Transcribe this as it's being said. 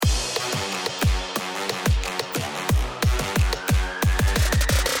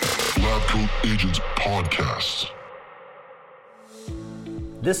Agents Podcast.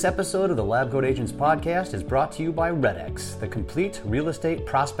 This episode of the Lab Goat Agents Podcast is brought to you by RedX, the complete real estate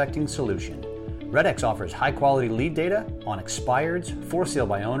prospecting solution. RedX offers high-quality lead data on expireds, for sale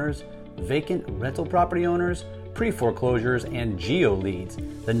by owners, vacant rental property owners, pre-foreclosures, and geo leads,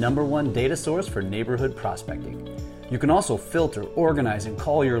 the #1 data source for neighborhood prospecting. You can also filter, organize, and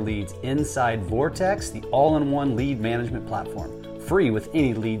call your leads inside Vortex, the all-in-one lead management platform, free with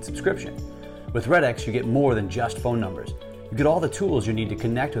any lead subscription. With RedX, you get more than just phone numbers. You get all the tools you need to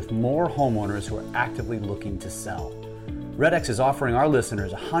connect with more homeowners who are actively looking to sell. RedX is offering our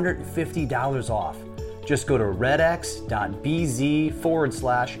listeners $150 off. Just go to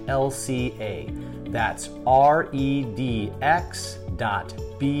redx.bz/LCA. That's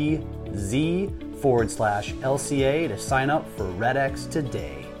redx.bz/LCA to sign up for RedX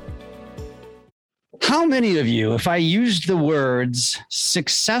today. How many of you, if I used the words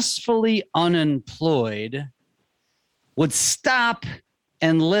successfully unemployed, would stop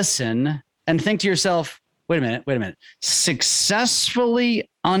and listen and think to yourself, wait a minute, successfully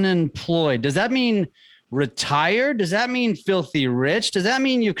unemployed? Does that mean retired? Does that mean filthy rich? Does that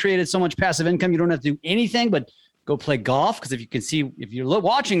mean you've created so much passive income you don't have to do anything but go play golf? Because if you can see, if you're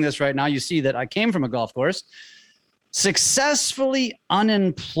watching this right now, you see that I came from a golf course. Successfully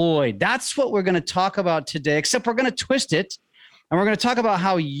unemployed. That's what we're going to talk about today, except we're going to twist it. And we're going to talk about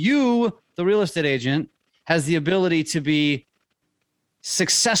how you, the real estate agent, has the ability to be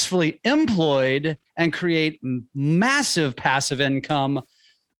successfully employed and create massive passive income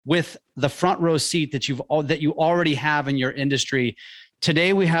with the front row seat that you already have in your industry.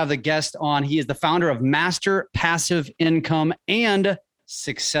 Today we have the guest on. He is the founder of Master Passive Income and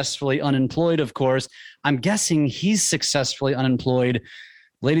Successfully Unemployed, of course. I'm guessing he's successfully unemployed.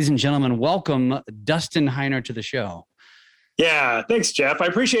 Ladies and gentlemen, welcome Dustin Heiner to the show. Yeah, thanks, Jeff. I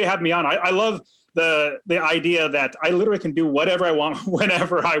appreciate you having me on. I love the idea that I literally can do whatever I want,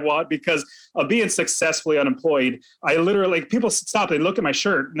 whenever I want, because of being successfully unemployed. I literally, people stop, they look at my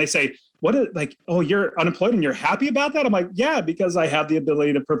shirt and they say, oh, you're unemployed and you're happy about that? I'm like, yeah, because I have the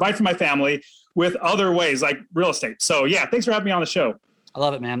ability to provide for my family with other ways like real estate. So yeah, thanks for having me on the show. I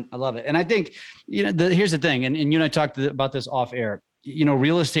love it, man. I love it. And I think, here's the thing, and you and I talked about this off air.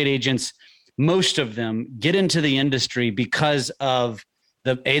 Real estate agents, most of them get into the industry because of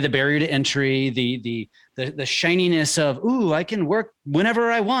the barrier to entry, the shininess of, I can work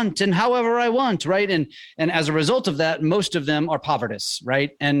whenever I want and however I want, right? And as a result of that, most of them are povertous,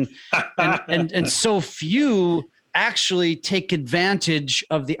 right? And so few actually take advantage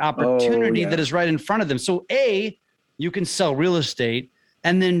of the opportunity that is right in front of them. So A, you can sell real estate,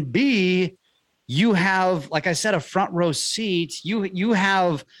 and then B, you have, like I said, a front row seat. You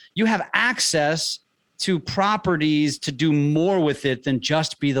have access to properties to do more with it than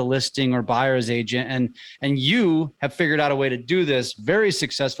just be the listing or buyer's agent. And you have figured out a way to do this very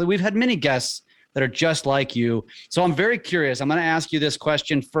successfully. We've had many guests that are just like you. So I'm very curious. I'm going to ask you this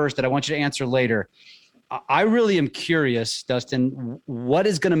question first that I want you to answer later. I really am curious, Dustin, why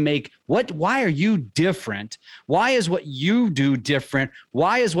are you different? Why is what you do different?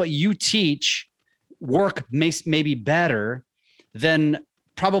 Why is what you teach work maybe better than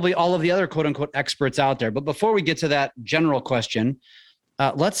probably all of the other quote unquote experts out there? But before we get to that general question,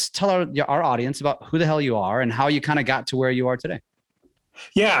 let's tell our audience about who the hell you are and how you kind of got to where you are today.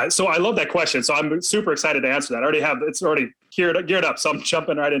 Yeah, so I love that question. So I'm super excited to answer that. It's already geared up, so I'm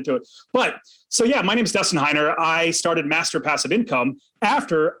jumping right into it. But so yeah, my name is Dustin Heiner. I started Master Passive Income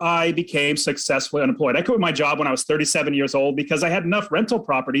after I became successfully unemployed. I quit my job when I was 37 years old because I had enough rental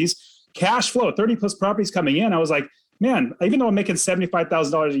properties, cash flow, 30 plus properties coming in. I was like, man, even though I'm making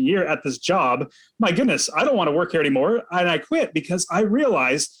 $75,000 a year at this job, my goodness, I don't want to work here anymore. And I quit because I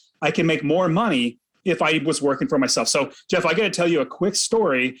realized I can make more money if I was working for myself. So Jeff, I got to tell you a quick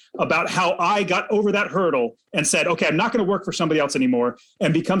story about how I got over that hurdle and said, okay, I'm not going to work for somebody else anymore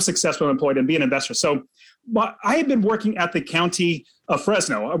and become successful employed and be an investor. So I had been working at the county of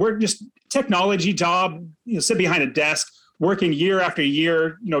Fresno. I worked just technology job, sit behind a desk, working year after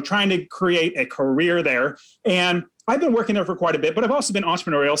year, trying to create a career there. And I've been working there for quite a bit, but I've also been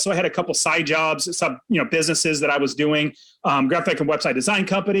entrepreneurial. So I had a couple side jobs, some businesses that I was doing, graphic and website design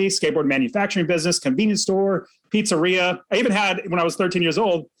company, skateboard manufacturing business, convenience store, pizzeria. I even had, when I was 13 years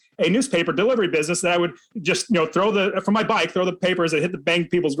old, a newspaper delivery business that I would just from my bike, throw the papers that hit the bang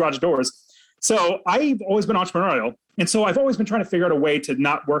people's garage doors. So I've always been entrepreneurial. And so I've always been trying to figure out a way to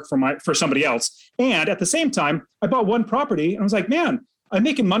not work for somebody else. And at the same time, I bought one property and I was like, man, I'm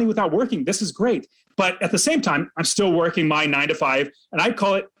making money without working. This is great. But at the same time, I'm still working my 9 to 5, and I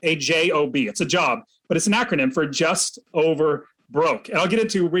call it a JOB. It's a job, but it's an acronym for just over broke. And I'll get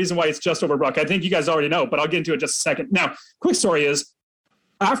into a reason why it's just over broke. I think you guys already know, but I'll get into it just a second. Now, quick story is,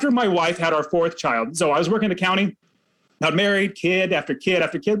 after my wife had our fourth child, so I was working in the county, got married, kid after kid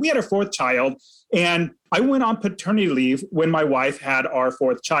after kid. We had our fourth child, and I went on paternity leave when my wife had our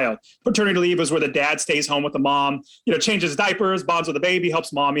fourth child. Paternity leave is where the dad stays home with the mom, changes diapers, bonds with the baby,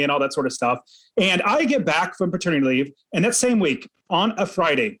 helps mommy and all that sort of stuff. And I get back from paternity leave, and that same week on a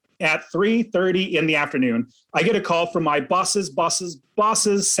Friday at 3:30 in the afternoon, I get a call from my boss's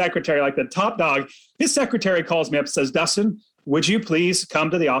secretary, like the top dog. His secretary calls me up and says, Dustin, would you please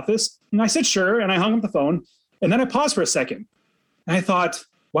come to the office? And I said, sure. And I hung up the phone. And then I paused for a second. And I thought,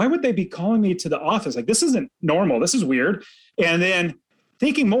 why would they be calling me to the office? Like, this isn't normal. This is weird. And then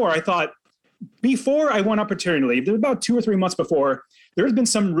thinking more, I thought, before I went on paternity leave, about 2 or 3 months before, there's been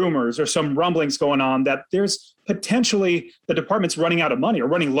some rumors or some rumblings going on that there's potentially the department's running out of money or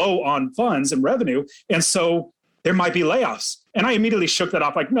running low on funds and revenue. And so there might be layoffs. And I immediately shook that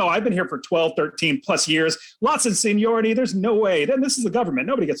off. Like, no, I've been here for 12, 13 plus years, lots of seniority. There's no way. Then this is the government.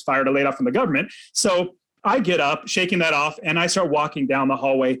 Nobody gets fired or laid off from the government. So I get up, shaking that off, and I start walking down the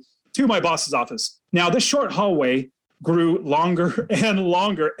hallway to my boss's office. Now, this short hallway grew longer and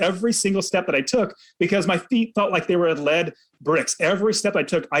longer every single step that I took because my feet felt like they were lead bricks. Every step I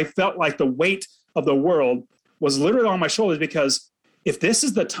took, I felt like the weight of the world was literally on my shoulders, because if this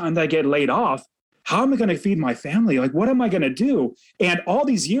is the time that I get laid off, how am I going to feed my family? Like, what am I going to do? And all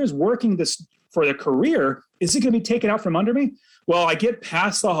these years working this for a career, is it going to be taken out from under me? Well, I get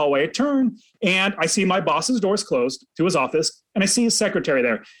past the hallway, I turn, and I see my boss's doors closed to his office, and I see his secretary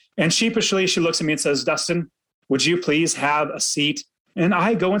there. And sheepishly, she looks at me and says, Dustin, would you please have a seat? And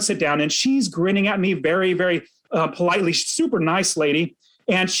I go and sit down, and she's grinning at me very, very politely, super nice lady.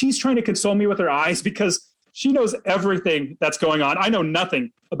 And she's trying to console me with her eyes because she knows everything that's going on. I know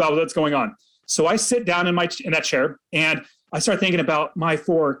nothing about what's going on. So I sit down in that chair, and I start thinking about my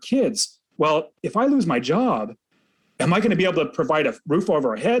 4 kids. Well, if I lose my job, am I going to be able to provide a roof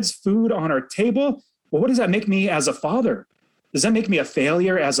over our heads, food on our table? Well, what does that make me as a father? Does that make me a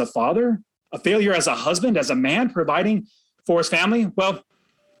failure as a father? A failure as a husband, as a man providing for his family? Well,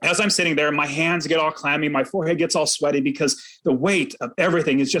 as I'm sitting there, my hands get all clammy, my forehead gets all sweaty because the weight of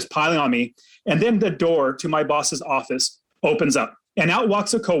everything is just piling on me. And then the door to my boss's office opens up, and out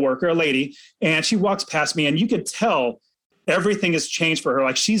walks a coworker, a lady, and she walks past me, and you could tell everything has changed for her.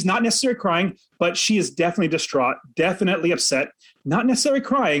 Like, she's not necessarily crying, but she is definitely distraught, definitely upset, not necessarily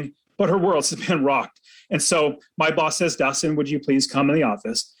crying, but her world has been rocked. And so my boss says, Dustin, would you please come in the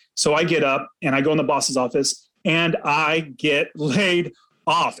office? So I get up and I go in the boss's office, and I get laid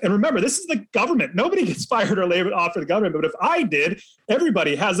off. And remember, this is the government. Nobody gets fired or laid off for the government. But if I did,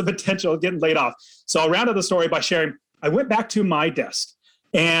 everybody has the potential of getting laid off. So I'll round out the story by sharing, I went back to my desk,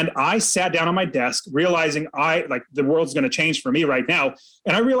 and I sat down on my desk, realizing the world's going to change for me right now.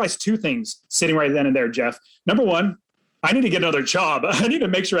 And I realized 2 things sitting right then and there, Jeff. Number one, I need to get another job. I need to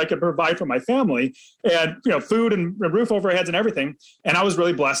make sure I can provide for my family and, food and roof over our heads and everything. And I was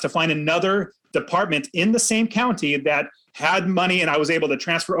really blessed to find another department in the same county that had money, and I was able to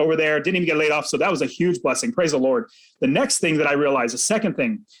transfer over there, didn't even get laid off. So that was a huge blessing. Praise the Lord. The next thing that I realized, the second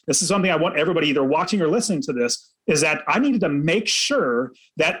thing, this is something I want everybody either watching or listening to this, is that I needed to make sure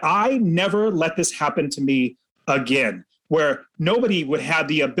that I never let this happen to me again, where nobody would have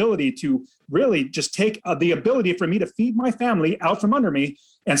the ability to really just take the ability for me to feed my family out from under me.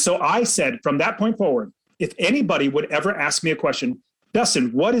 And so I said, from that point forward, if anybody would ever ask me a question,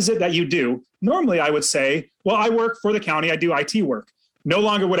 Dustin, what is it that you do? Normally I would say, well, I work for the county. I do IT work. No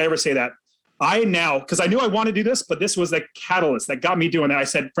longer would I ever say that. I now, because I knew I wanted to do this, but this was the catalyst that got me doing that. I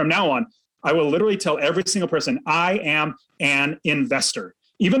said, from now on, I will literally tell every single person I am an investor.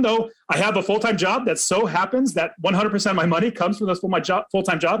 Even though I have a full-time job that so happens that 100% of my money comes from this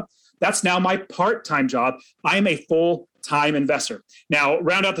full-time job, that's now my part-time job. I am a full-time investor. Now,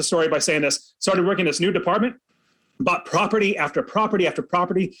 round out the story by saying this, started working in this new department, bought property after property after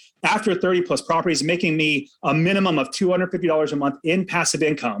property, after 30 plus properties, making me a minimum of $250 a month in passive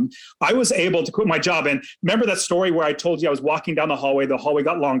income. I was able to quit my job. And remember that story where I told you I was walking down the hallway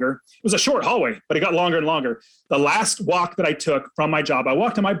got longer. It was a short hallway, but it got longer and longer. The last walk that I took from my job, I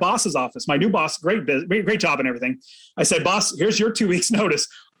walked to my boss's office, my new boss, great job and everything. I said, boss, here's your 2 weeks notice.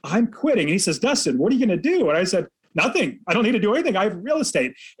 I'm quitting. And he says, Dustin, what are you going to do? And I said, nothing. I don't need to do anything. I have real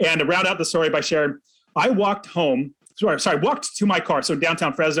estate. And to round out the story by sharing, I walked walked to my car. So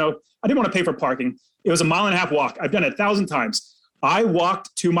downtown Fresno, I didn't want to pay for parking. It was a 1.5 mile walk. I've done it 1,000 times. I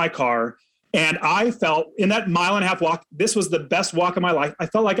walked to my car, and I felt in that 1.5 mile walk, this was the best walk of my life. I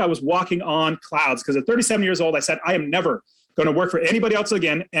felt like I was walking on clouds, because at 37 years old, I said, I am never going to work for anybody else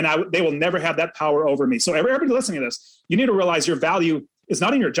again, and they will never have that power over me. So everybody listening to this, you need to realize your value is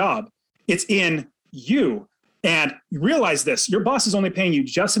not in your job. It's in you. And realize this, your boss is only paying you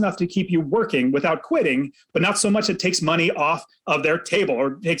just enough to keep you working without quitting, but not so much it takes money off of their table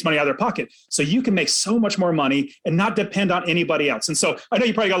or takes money out of their pocket. So you can make so much more money and not depend on anybody else. And so I know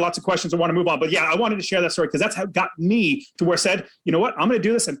you probably got lots of questions and want to move on, but yeah, I wanted to share that story because that's how it got me to where I said, you know what, I'm going to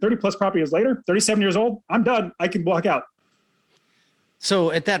do this, and 30 plus property years later, 37 years old, I'm done. I can walk out.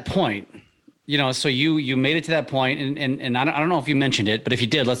 So at that point, so you made it to that point, and I don't know if you mentioned it, but if you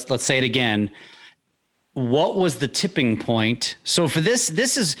did, let's say it again. What was the tipping point? So for this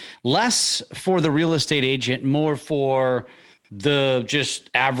is less for the real estate agent, more for the just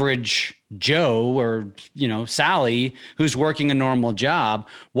average Joe or, Sally who's working a normal job.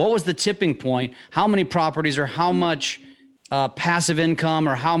 What was the tipping point? How many properties or how much passive income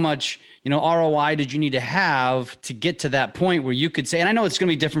or how much, ROI did you need to have to get to that point where you could say, and I know it's going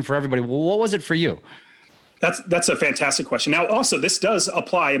to be different for everybody. Well, what was it for you? That's a fantastic question. Now, also, this does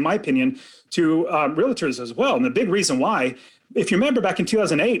apply, in my opinion, to realtors as well. And the big reason why, if you remember back in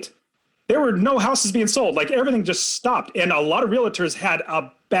 2008, there were no houses being sold. Like everything just stopped. And a lot of realtors had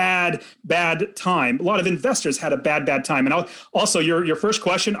a bad time. A lot of investors had a bad time. And also your first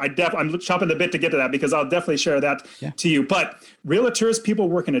question, I'm chopping the bit to get to that because I'll definitely share that to you. But realtors, people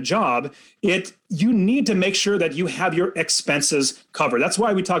working a job, you need to make sure that you have your expenses covered. That's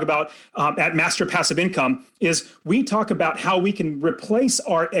why we talk about at Master Passive Income is we talk about how we can replace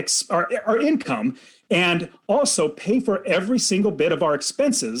our income and also pay for every single bit of our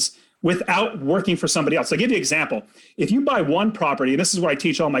expenses without working for somebody else. I'll give you an example. If you buy one property, and this is what I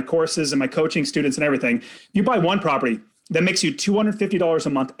teach all my courses and my coaching students and everything, if you buy one property that makes you $250 a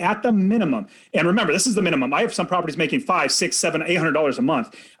month at the minimum. And remember, this is the minimum. I have some properties making $500, $600, $700, $800 a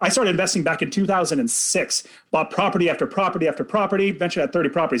month. I started investing back in 2006, bought property after property after property, eventually had 30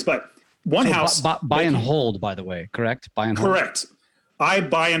 properties, but one house. Buy and hold, by the way, correct? Buy and hold. Correct. I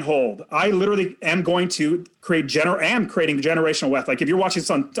buy and hold. I literally am going to creating generational wealth. Like if you're watching this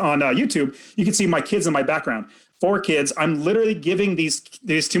on YouTube, you can see my kids in my background. 4 kids. I'm literally giving these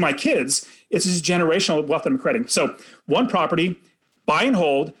to my kids. It's just generational wealth that I'm creating. So one property, buy and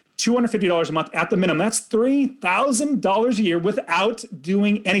hold, $250 a month at the minimum. That's $3,000 a year without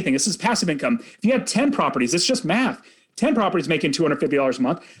doing anything. This is passive income. If you had 10 properties, it's just math. 10 properties making $250 a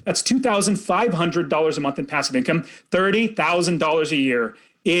month. That's $2,500 a month in passive income, $30,000 a year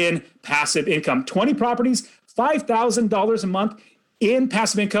in passive income. 20 properties, $5,000 a month in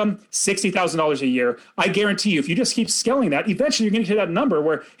passive income, $60,000 a year. I guarantee you, if you just keep scaling that, eventually you're going to hit that number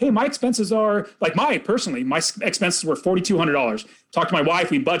where, hey, my expenses are like my expenses were $4,200. Talked to my wife,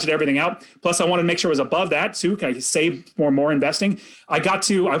 we budgeted everything out. Plus I wanted to make sure it was above that too. Can I save more investing? I got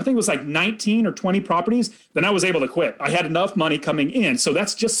to, I think it was like 19 or 20 properties. Then I was able to quit. I had enough money coming in. So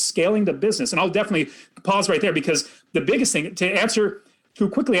that's just scaling the business. And I'll definitely pause right there because the biggest thing to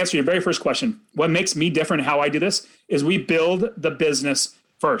quickly answer your very first question, what makes me different how I do this is we build the business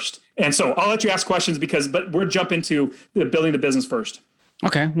first. And so I'll let you ask questions but we're jumping to building the business first.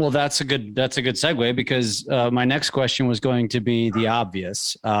 Okay. Well, that's a good segue because my next question was going to be the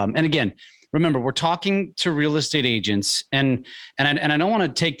obvious. And again, remember, we're talking to real estate agents and I don't want to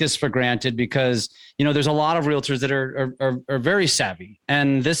take this for granted because, there's a lot of realtors that are very savvy.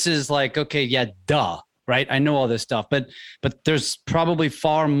 And this is like, okay, yeah, duh. Right. I know all this stuff, but there's probably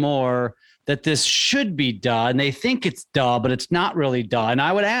far more that this should be duh. And they think it's duh, but it's not really duh. And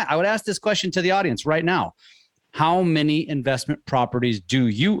I would ask this question to the audience right now. How many investment properties do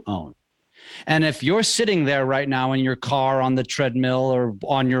you own? And if you're sitting there right now in your car on the treadmill or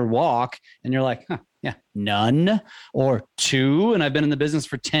on your walk and you're like, none or 2, and I've been in the business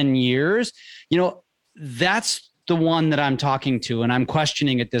for 10 years, that's the one that I'm talking to and I'm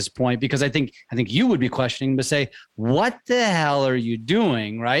questioning at this point because I think you would be questioning to say, what the hell are you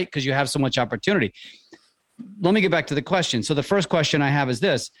doing? Right? Because you have so much opportunity. Let me get back to the question. So the first question I have is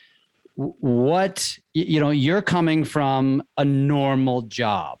this, you're coming from a normal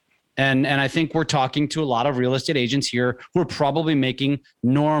job. And I think we're talking to a lot of real estate agents here who are probably making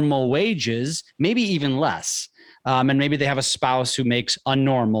normal wages, maybe even less. And maybe they have a spouse who makes a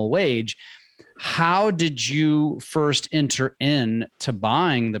normal wage. How did you first enter into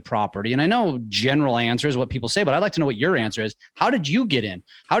buying the property? And I know general answer is what people say, but I'd like to know what your answer is. How did you get in?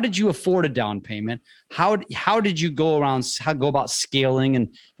 How did you afford a down payment? How did you go about scaling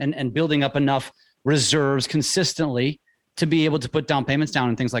and building up enough reserves consistently to be able to put down payments down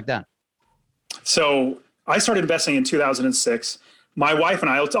and things like that? So I started investing in 2006. My wife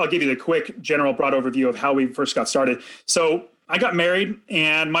and I'll give you the quick general broad overview of how we first got started. So I got married,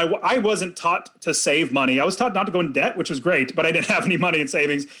 and I wasn't taught to save money. I was taught not to go in debt, which was great, but I didn't have any money in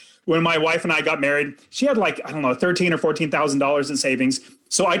savings. When my wife and I got married, she had like, I don't know, $13,000 or $14,000 in savings.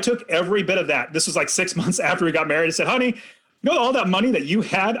 So I took every bit of that. This was like 6 months after we got married. I said, honey, you know, all that money that you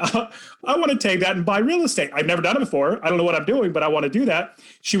had, I want to take that and buy real estate. I've never done it before. I don't know what I'm doing, but I want to do that.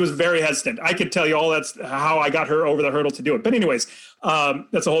 She was very hesitant. I could tell you all that's how I got her over the hurdle to do it. But anyways,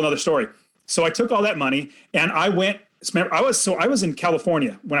 that's a whole nother story. So I took all that money and I was in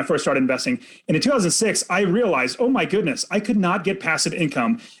California when I first started investing. And in 2006, I realized, oh my goodness, I could not get passive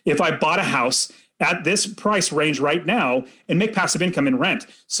income if I bought a house at this price range right now and make passive income in rent.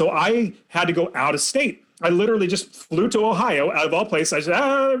 So I had to go out of state. I literally just flew to Ohio, out of all places. I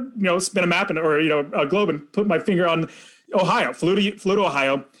said, spin a map or a globe and put my finger on Ohio. Flew to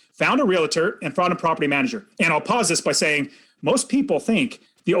Ohio, found a realtor and found a property manager. And I'll pause this by saying most people think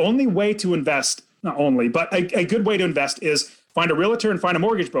the only way to invest, not only, but a good way to invest is find a realtor and find a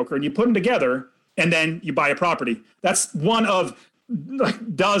mortgage broker, and you put them together, and then you buy a property. That's one of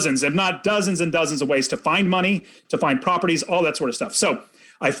like dozens, if not dozens and dozens of ways to find money, to find properties, all that sort of stuff. So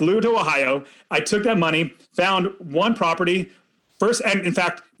I flew to Ohio. I took that money, found one property first. And in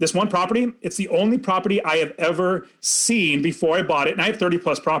fact, this one property, it's the only property I have ever seen before I bought it. And I have 30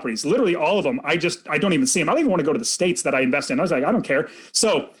 plus properties, literally all of them. I don't even see them. I don't even want to go to the states that I invest in. I was like, I don't care.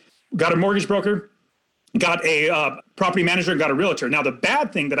 So got a mortgage broker, got a property manager, and got a realtor. Now, the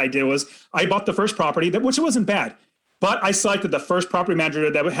bad thing that I did was I bought the first property, which wasn't bad, but I selected the first property manager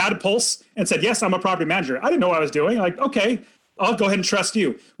that had a pulse and said, yes, I'm a property manager. I didn't know what I was doing. Like, okay, I'll go ahead and trust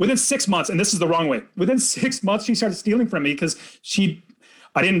you. Within 6 months, and this is the wrong way, within 6 months, she started stealing from me because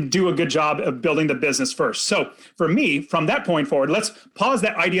I didn't do a good job of building the business first. So for me, from that point forward, let's pause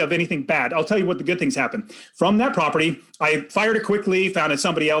that idea of anything bad. I'll tell you what the good things happened. From that property, I fired it quickly, found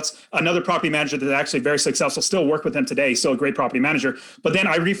somebody else, another property manager that's actually very successful, still work with them today, still a great property manager. But then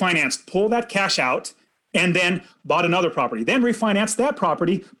I refinanced, pulled that cash out, and then bought another property, then refinanced that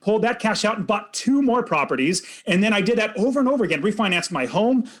property, pulled that cash out and bought 2 more properties. And then I did that over and over again, refinanced my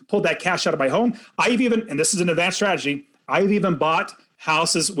home, pulled that cash out of my home. I've even, and this is an advanced strategy, I've even bought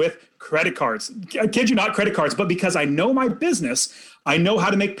houses with credit cards. I kid you not, credit cards, but because I know my business, I know how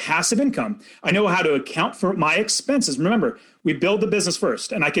to make passive income. I know how to account for my expenses. Remember, we build the business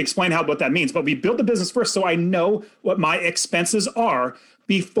first, and I can explain what that means, but we build the business first so I know what my expenses are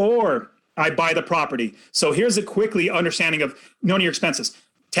before I buy the property. So here's a quickly understanding of knowing your expenses: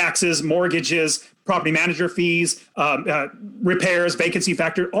 taxes, mortgages, property manager fees, repairs, vacancy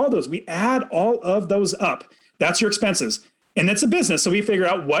factor, all those. We add all of those up. That's your expenses. And it's a business. So we figure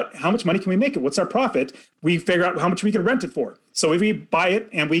out how much money can we make it? What's our profit? We figure out how much we can rent it for. So if we buy it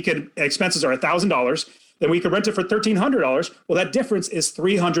and expenses are $1,000, then we could rent it for $1,300. Well, that difference is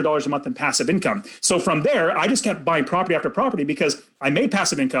 $300 a month in passive income. So from there, I just kept buying property after property because I made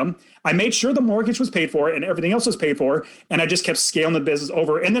passive income. I made sure the mortgage was paid for and everything else was paid for. And I just kept scaling the business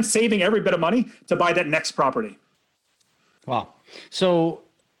over and then saving every bit of money to buy that next property. Wow. So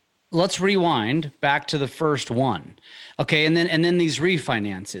let's rewind back to the first one. Okay. And then these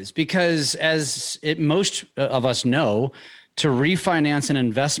refinances, because most of us know, to refinance an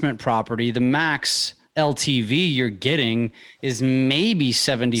investment property, the max LTV you're getting is maybe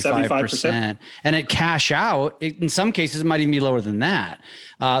 75%. And at cash out, in some cases, it might even be lower than that.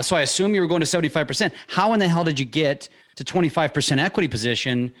 So I assume you were going to 75%. How in the hell did you get to 25% equity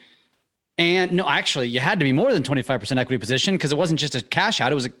position? And no, actually, you had to be more than 25% equity position because it wasn't just a cash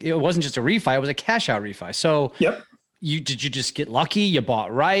out. It wasn't just a refi. It was a cash out refi. So yep. Did you just get lucky? You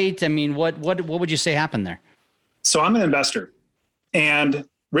bought right? I mean, what would you say happened there? So I'm an investor, and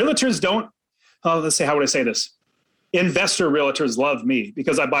realtors don't. Let's say, how would I say this? Investor realtors love me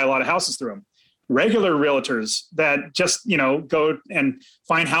because I buy a lot of houses through them. Regular realtors that just go and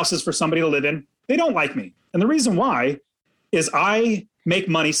find houses for somebody to live in, they don't like me. And the reason why is I make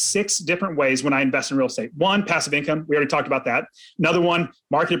money 6 different ways when I invest in real estate. 1, passive income. We already talked about that. Another one,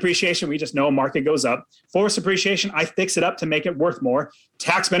 market appreciation. We just know market goes up. Forced appreciation. I fix it up to make it worth more.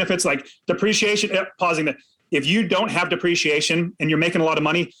 Tax benefits like depreciation. Pausing that. If you don't have depreciation and you're making a lot of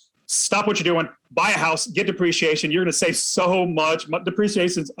money, stop what you're doing, buy a house, get depreciation. You're going to save so much.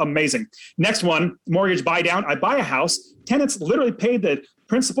 Depreciation is amazing. Next one, mortgage buy down. I buy a house. Tenants literally pay the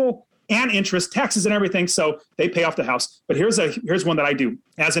principal and interest, taxes and everything. So they pay off the house. But here's one that I do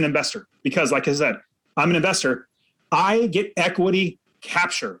as an investor, because like I said, I'm an investor. I get equity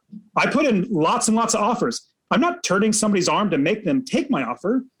capture. I put in lots and lots of offers. I'm not turning somebody's arm to make them take my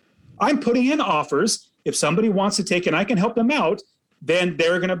offer. I'm putting in offers. If somebody wants to take it and I can help them out, then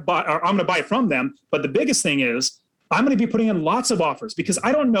they're going to buy, or I'm going to buy from them. But the biggest thing is I'm going to be putting in lots of offers because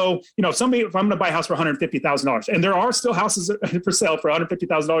I don't know, if I'm going to buy a house for $150,000, and there are still houses for sale for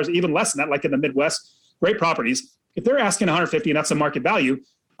 $150,000, even less than that, like in the Midwest, great properties. If they're asking 150 and that's the market value,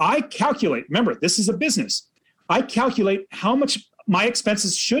 I calculate, remember, this is a business. I calculate how much my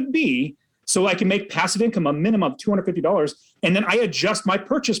expenses should be so I can make passive income a minimum of $250. And then I adjust my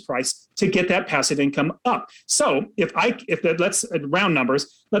purchase price to get that passive income up. So let's round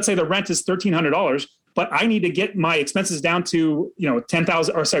numbers, let's say the rent is $1,300, but I need to get my expenses down to,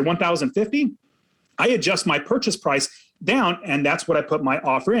 $1,050. I adjust my purchase price down, and that's what I put my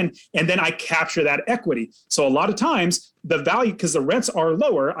offer in. And then I capture that equity. So a lot of times the value, because the rents are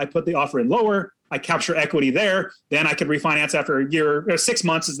lower, I put the offer in lower, I capture equity there. Then I could refinance after a year, or 6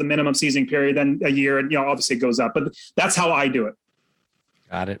 months is the minimum seasoning period, then a year, and obviously it goes up. But that's how I do it.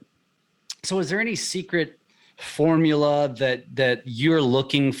 Got it. So is there any secret formula that you're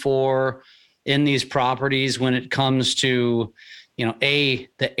looking for in these properties when it comes to,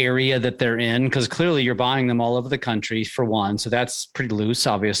 the area that they're in? Because clearly you're buying them all over the country for one. So that's pretty loose,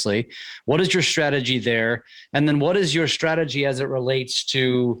 obviously. What is your strategy there? And then what is your strategy as it relates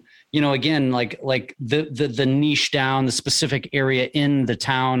to, again, like the niche down, the specific area in the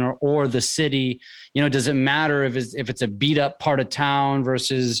town or the city? Does it matter if it's a beat up part of town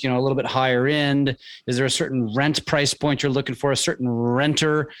versus, a little bit higher end? Is there a certain rent price point you're looking for, a certain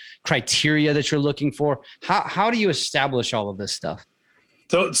renter criteria that you're looking for? How do you establish all of this stuff?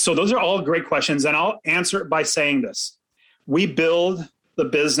 So those are all great questions. And I'll answer it by saying this. We build the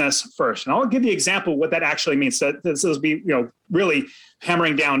business first. And I'll give you an example of what that actually means. So this will be, really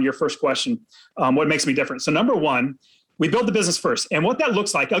hammering down your first question, what makes me different. So number one, we build the business first. And what that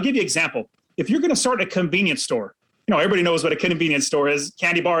looks like, I'll give you an example. If you're going to start a convenience store, everybody knows what a convenience store is,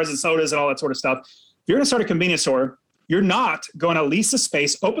 candy bars and sodas and all that sort of stuff. If you're going to start a convenience store, you're not going to lease a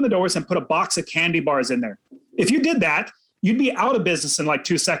space, open the doors, and put a box of candy bars in there. If you did that, you'd be out of business in like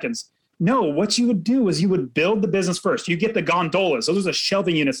 2 seconds. No, what you would do is you would build the business first. You get the gondolas. Those are the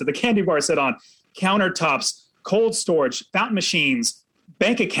shelving units that the candy bars sit on, countertops, cold storage, fountain machines,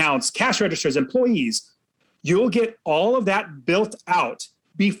 bank accounts, cash registers, employees. You'll get all of that built out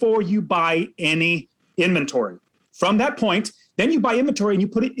before you buy any inventory. From that point, then you buy inventory and you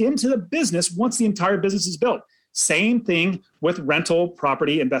put it into the business once the entire business is built. Same thing with rental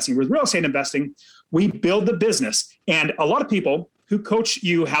property investing. With real estate investing, we build the business. And a lot of people who coach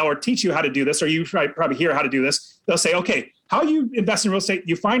you how or teach you how to do this, or you probably hear how to do this, they'll say, okay, how you invest in real estate,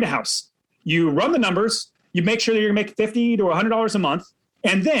 you find a house, you run the numbers, you make sure that you're going to make $50 to $100 a month,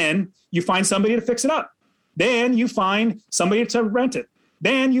 and then you find somebody to fix it up. Then you find somebody to rent it.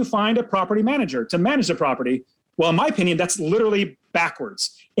 Then you find a property manager to manage the property. Well, in my opinion, that's literally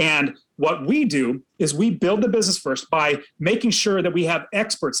backwards. And what we do is we build the business first by making sure that we have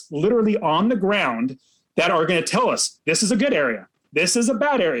experts literally on the ground that are going to tell us, this is a good area. This is a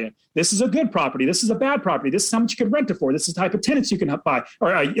bad area. This is a good property. This is a bad property. This is how much you can rent it for. This is the type of tenants you can buy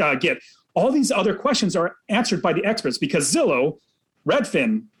or get. All these other questions are answered by the experts because Zillow,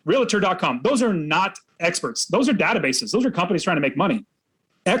 Redfin, Realtor.com, those are not experts. Those are databases. Those are companies trying to make money.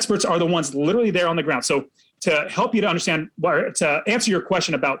 Experts are the ones literally there on the ground. So to help you to understand, to answer your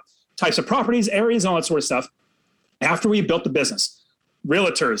question about types of properties, areas, and all that sort of stuff, after we built the business,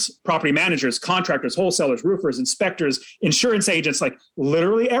 realtors, property managers, contractors, wholesalers, roofers, inspectors, insurance agents, like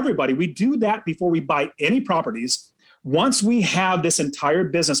literally everybody, we do that before we buy any properties. Once we have this entire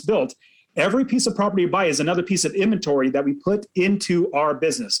business built, every piece of property you buy is another piece of inventory that we put into our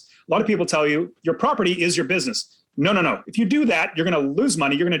business. A lot of people tell you your property is your business. No. If you do that, you're going to lose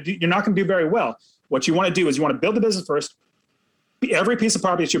money. You're not going to do very well. What you want to do is you want to build the business first. Every piece of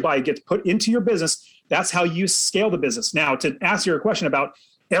property that you buy gets put into your business. That's how you scale the business. Now, to answer your question about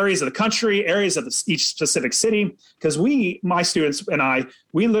areas of the country, areas of each specific city, because my students and I,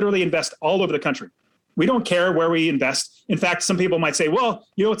 we literally invest all over the country. We don't care where we invest. In fact, some people might say, well,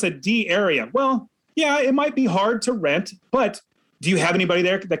 it's a D area. Well, yeah, it might be hard to rent, but do you have anybody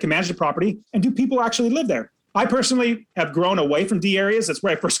there that can manage the property? And do people actually live there? I personally have grown away from D areas. That's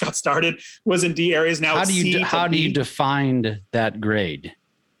where I first got started, was in D areas. Now, how do you define that grade?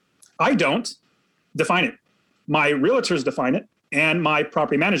 I don't define it. My realtors define it, and my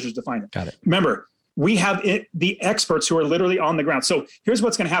property managers define it. Got it. Remember, we have the experts who are literally on the ground. So here's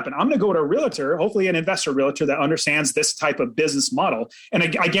what's going to happen. I'm going to go to a realtor, hopefully an investor realtor that understands this type of business model. And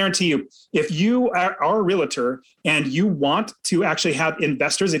I guarantee you, if you are a realtor and you want to actually have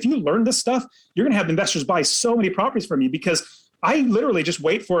investors, if you learn this stuff, you're going to have investors buy so many properties from you, because I literally just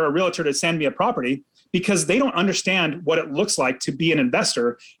wait for a realtor to send me a property because they don't understand what it looks like to be an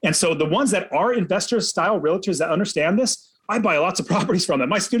investor. And so the ones that are investor style realtors that understand this, I buy lots of properties from them.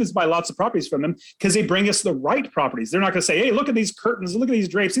 My students buy lots of properties from them because they bring us the right properties. They're not going to say, hey, look at these curtains, look at these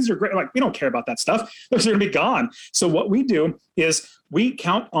drapes. These are great. Like, we don't care about that stuff. Those are going to be gone. So what we do is we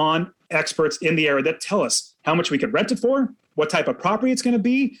count on experts in the area that tell us how much we could rent it for, what type of property it's going to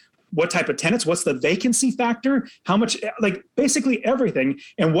be, what type of tenants, what's the vacancy factor, how much, like basically everything.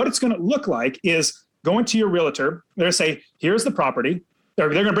 And what it's going to look like is going to your realtor. They're going to say, here's the property. They're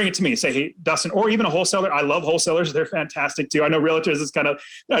going to bring it to me, say, hey, Dustin, or even a wholesaler. I love wholesalers. They're fantastic too. I know realtors is kind of,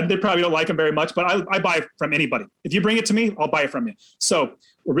 they probably don't like them very much, but I buy from anybody. If you bring it to me, I'll buy it from you. So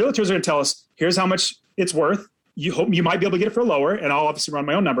realtors are going to tell us, here's how much it's worth. You hope you might be able to get it for lower, and I'll obviously run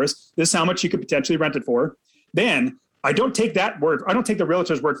my own numbers. This is how much you could potentially rent it for. Then I don't take that word. I don't take the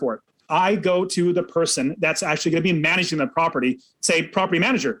realtor's word for it. I go to the person that's actually going to be managing the property, say property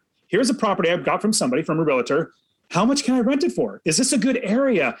manager. Here's a property I've got from somebody, from a realtor. How much can I rent it for? Is this a good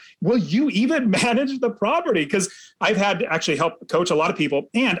area? Will you even manage the property? Because I've had to actually help coach a lot of people,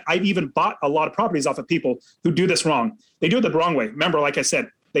 and I've even bought a lot of properties off of people who do this wrong. They do it the wrong way. Remember, like I said,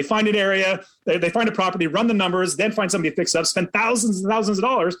 they find an area, they find a property, run the numbers, then find somebody to fix it up, spend thousands and thousands of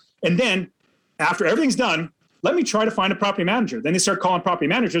dollars. And then after everything's done, let me try to find a property manager. Then they start calling property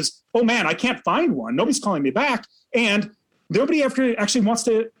managers. Oh man, I can't find one. Nobody's calling me back. And nobody actually wants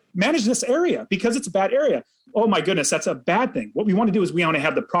to manage this area because it's a bad area. Oh my goodness, that's a bad thing. What we want to do is we want to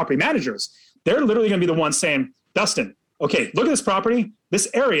have the property managers. They're literally going to be the ones saying, Dustin, okay, look at this property, this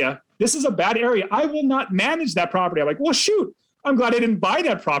area, this is a bad area. I will not manage that property. I'm like, well, shoot, I'm glad I didn't buy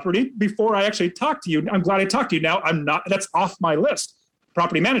that property before I actually talked to you. I'm glad I talked to you. Now that's off my list.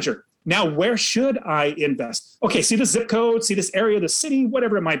 Property manager. Now, where should I invest? Okay, see the zip code, see this area, the city,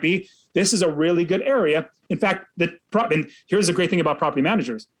 whatever it might be. This is a really good area. In fact, and here's the great thing about property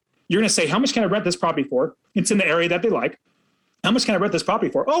managers. You're going to say, how much can I rent this property for? It's in the area that they like. How much can I rent this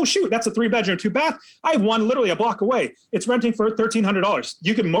property for? Oh, shoot, that's a 3-bedroom, 2-bath. I have one literally a block away. It's renting for $1,300.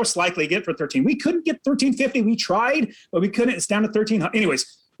 You can most likely get it for $1,300. We couldn't get $1,350. We tried, but we couldn't. It's down to $1,300.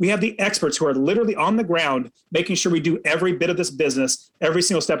 Anyways, we have the experts who are literally on the ground, making sure we do every bit of this business, every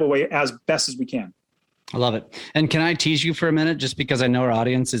single step of the way as best as we can. I love it. And can I tease you for a minute, just because I know our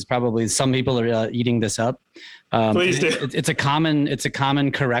audience is probably, some people are eating this up. Please do. It's a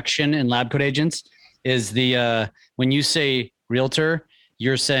common correction in lab coat agents is when you say realtor,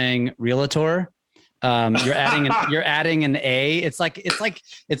 you're saying realtor. You're adding an A. It's like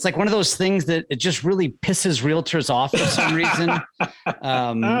one of those things that it just really pisses realtors off for some reason.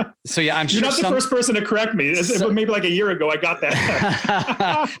 So yeah, I'm sure you're not the first person to correct me. Maybe like a year ago, I got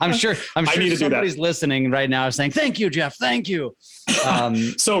that. I'm sure somebody's listening right now saying, "Thank you, Jeff. Thank you."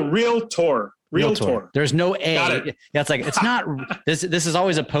 So realtor. There's no A. Yeah, it's not. This is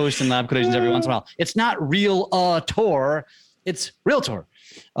always a post in lab coat agents every once in a while. It's not realtor. It's realtor.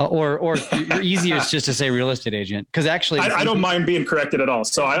 Or your easier is just to say real estate agent, because actually I don't mind being corrected at all.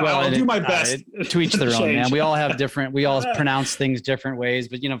 So I'll do my best. To each their own, man. We all pronounce things different ways,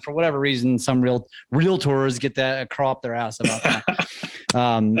 but for whatever reason, some realtors get that crawl up their ass about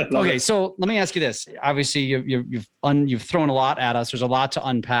that. Okay, so let me ask you this. Obviously, you've thrown a lot at us. There's a lot to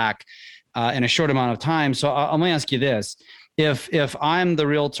unpack in a short amount of time. So I'm going to ask you this. If I'm the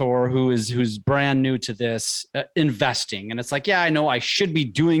realtor who's brand new to this investing, and it's like, yeah, I know I should be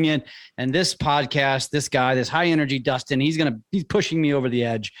doing it. And this podcast, this guy, this high energy Dustin, he's pushing me over the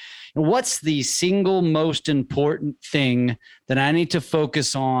edge. What's the single most important thing that I need to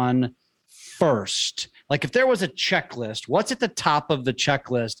focus on first? Like if there was a checklist, what's at the top of the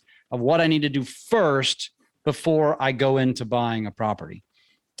checklist of what I need to do first before I go into buying a property?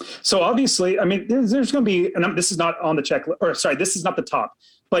 So obviously, I mean, there's going to be, and this is not on the checklist, or sorry, this is not the top,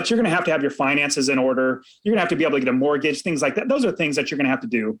 but you're going to have your finances in order. You're going to have to be able to get a mortgage, things like that. Those are things that you're going to have to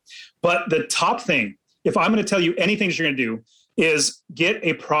do. But the top thing, if I'm going to tell you anything you're going to do, is get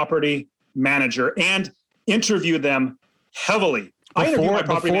a property manager and interview them heavily. I interview my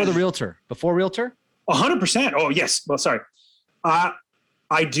property manager. Before realtor? 100%. Oh, yes. Well, sorry. I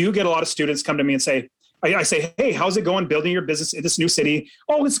do get a lot of students come to me and say, I say, hey, how's it going building your business in this new city?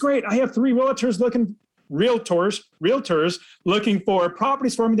 Oh, it's great. I have 3 realtors looking for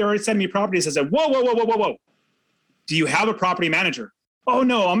properties for me. They're already sending me properties. I said, whoa. Do you have a property manager? Oh,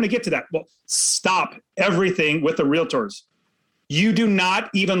 no, I'm going to get to that. Well, stop everything with the realtors. You do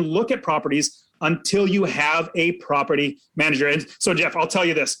not even look at properties until you have a property manager. And so, Jeff, I'll tell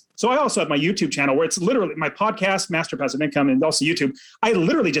you this. So I also have my YouTube channel where it's literally my podcast, Master Passive Income, and also YouTube. I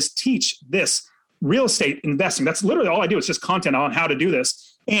literally just teach this real estate investing. That's literally all I do. It's just content on how to do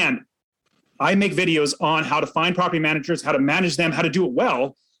this. And I make videos on how to find property managers, how to manage them, how to do it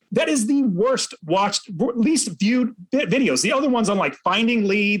well. That is the worst watched, least viewed videos. The other ones on like finding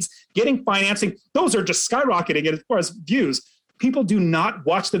leads, getting financing, those are just skyrocketing as far as views. People do not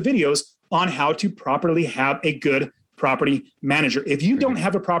watch the videos on how to properly have a good property manager. If you don't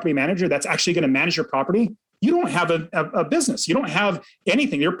have a property manager that's actually going to manage your property, you don't have a business. You don't have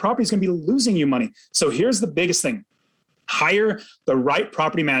anything. Your property is going to be losing you money. So here's the biggest thing. Hire the right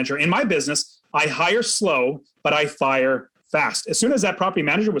property manager. In my business, I hire slow, but I fire fast. As soon as that property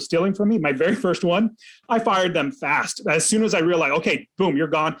manager was stealing from me, my very first one, I fired them fast. As soon as I realized, okay, boom, you're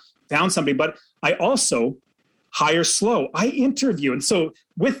gone, found somebody. But I also hire slow. I interview. And so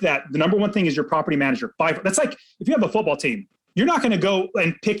with that, the number one thing is your property manager. That's like if you have a football team, you're not going to go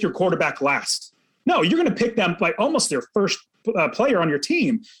and pick your quarterback last. No, you're going to pick them like almost their first player on your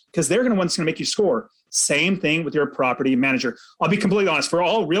team because they're going to want to make you score. Same thing with your property manager. I'll be completely honest. For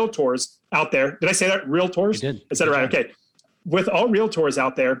all realtors out there, did I say that? Realtors? You did. Is that right? Okay. With all realtors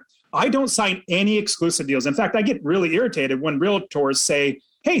out there, I don't sign any exclusive deals. In fact, I get really irritated when realtors say,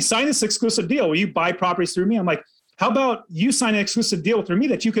 hey, sign this exclusive deal. Will you buy properties through me? I'm like, how about you sign an exclusive deal through me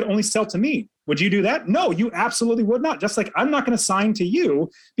that you could only sell to me? Would you do that? No, you absolutely would not. Just like I'm not going to sign to you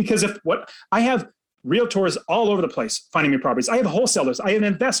because I have realtors all over the place finding me properties. I have wholesalers. I have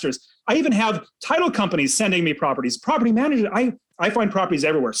investors. I even have title companies sending me properties. Property managers. I find properties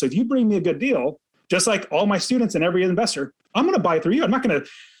everywhere. So if you bring me a good deal, just like all my students and every investor, I'm going to buy it through you. I'm not going to,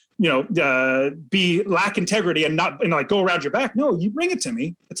 be lack integrity and not like go around your back. No, you bring it to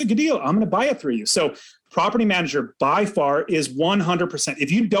me. It's a good deal. I'm going to buy it through you. So property manager by far is 100%.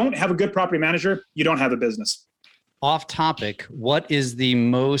 If you don't have a good property manager, you don't have a business. Off topic, what is the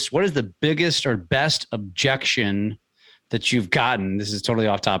biggest or best objection that you've gotten? This is totally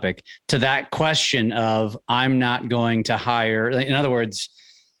off topic to that question of I'm not going to hire. In other words,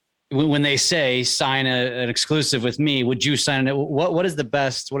 when they say sign an exclusive with me, would you sign it? What is the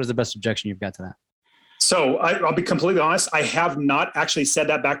best objection you've got to that? So I'll be completely honest. I have not actually said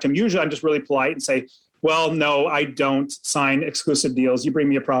that back to them. Usually I'm just really polite and say, well, no, I don't sign exclusive deals. You bring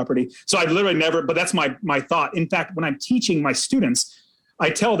me a property. So I've literally never, but that's my thought. In fact, when I'm teaching my students, I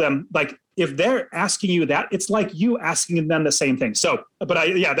tell them like, if they're asking you that, it's like you asking them the same thing. So,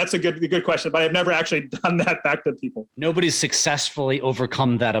 that's a good question, but I've never actually done that back to people. Nobody's successfully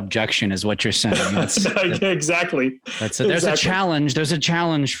overcome that objection is what you're saying. Exactly. There's a challenge. There's a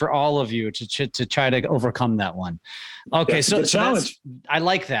challenge for all of you to try to overcome that one. Okay. So I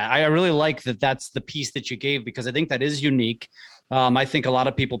like that. I really like that. That's the piece that you gave because I think that is unique. I think a lot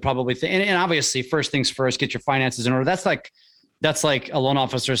of people probably think, and obviously first things first, get your finances in order. That's like a loan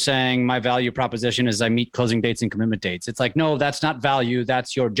officer saying my value proposition is I meet closing dates and commitment dates. It's like, no, that's not value.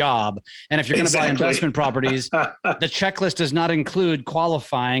 That's your job. And if you're going to buy investment properties, the checklist does not include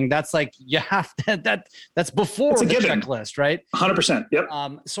qualifying. That's like, you have to, that's before the checklist, right? 100%. Yep.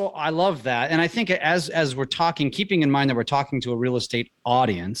 So I love that. And I think as we're talking, keeping in mind that we're talking to a real estate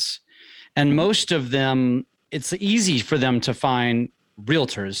audience and most of them, it's easy for them to find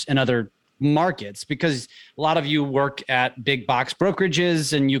realtors in other markets because a lot of you work at big box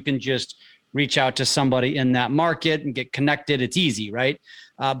brokerages and you can just reach out to somebody in that market and get connected. It's easy, right?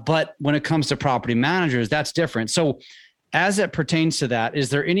 But when it comes to property managers, that's different. So as it pertains to that,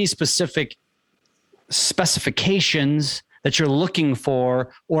 is there any specific specifications that you're looking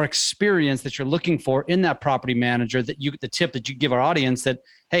for or experience that you're looking for in that property manager the tip that you give our audience that,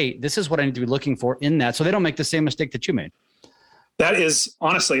 hey, this is what I need to be looking for in that so they don't make the same mistake that you made? That is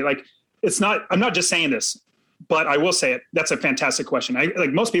honestly like, I'm not just saying this, but I will say it. That's a fantastic question. Like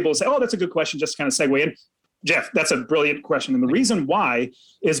most people say, oh, that's a good question. Just to kind of segue in. Jeff, that's a brilliant question. And the reason why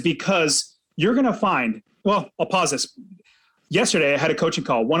is because you're going to find, well, I'll pause this. Yesterday, I had a coaching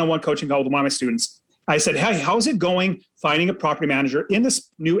call, one-on-one coaching call with one of my students. I said, hey, how's it going finding a property manager in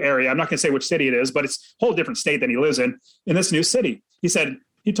this new area? I'm not going to say which city it is, but it's a whole different state than he lives in this new city.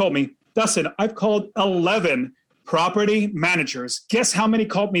 He told me, Dustin, I've called 11 property managers. Guess how many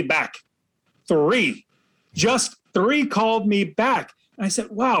called me back? 3. Just 3 called me back. And I said,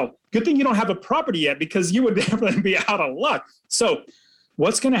 wow, good thing you don't have a property yet because you would definitely be out of luck. So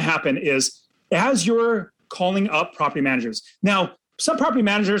what's going to happen is as you're calling up property managers, now some property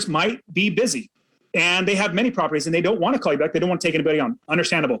managers might be busy and they have many properties and they don't want to call you back. They don't want to take anybody on.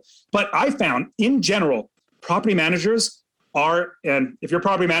 Understandable. But I found in general, property managers are, and if you're a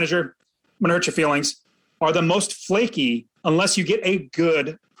property manager, I'm going to hurt your feelings, are the most flaky unless you get a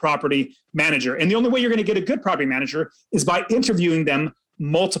good property manager. And the only way you're going to get a good property manager is by interviewing them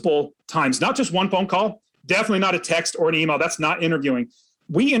multiple times, not just one phone call, definitely not a text or an email. That's not interviewing.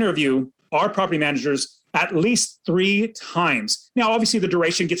 We interview our property managers at least 3 times. Now, obviously, the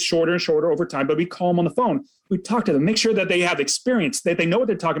duration gets shorter and shorter over time, but we call them on the phone. We talk to them, make sure that they have experience, that they know what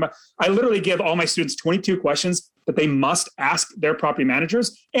they're talking about. I literally give all my students 22 questions that they must ask their property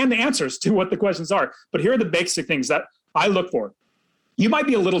managers and the answers to what the questions are. But here are the basic things that I look for. You might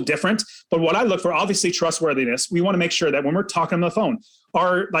be a little different, but what I look for, obviously, trustworthiness. We want to make sure that when we're talking on the phone,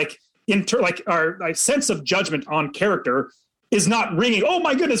 our our sense of judgment on character is not ringing. Oh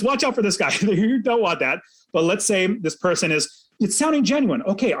my goodness, watch out for this guy. You don't want that. But let's say this person it's sounding genuine.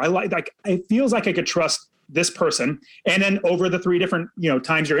 Okay, it feels like I could trust this person. And then over the 3 different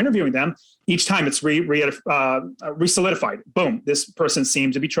times you're interviewing them, each time it's re-solidified. Boom, this person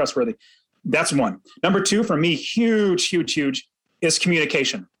seems to be trustworthy. That's one. Number 2, for me, huge is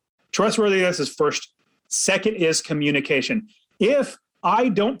communication. Trustworthiness is first. Second is communication. If I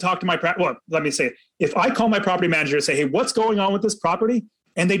don't talk to if I call my property manager and say, hey, what's going on with this property?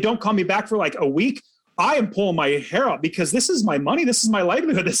 And they don't call me back for like a week, I am pulling my hair out because this is my money. This is my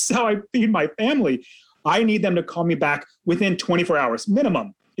livelihood. This is how I feed my family. I need them to call me back within 24 hours.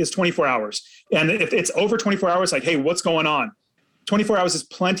 Minimum is 24 hours. And if it's over 24 hours, like, hey, what's going on? 24 hours is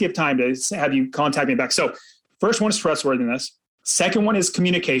plenty of time to have you contact me back. So first one is trustworthiness. Second one is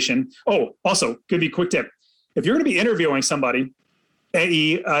communication. Oh, also, give you a quick tip. If you're going to be interviewing somebody,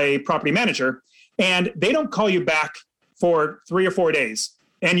 a property manager, and they don't call you back for 3 or 4 days,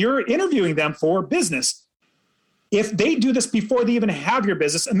 and you're interviewing them for business, if they do this before they even have your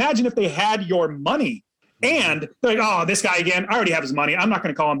business, imagine if they had your money and they're like, oh, this guy again, I already have his money. I'm not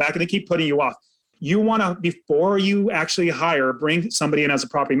going to call him back. And they keep putting you off. You want to, before you actually bring somebody in as a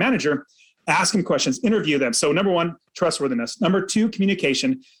property manager, ask them questions, interview them. So number 1, trustworthiness. Number 2,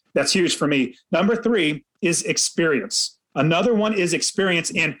 communication. That's huge for me. Number 3 is experience. Another one is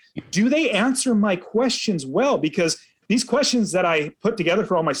experience in, do they answer my questions well? Because these questions that I put together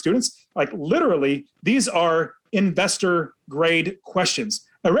for all my students, like literally, these are investor grade questions.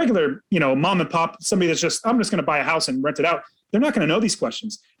 A regular, mom and pop, somebody that's I'm just going to buy a house and rent it out. They're not going to know these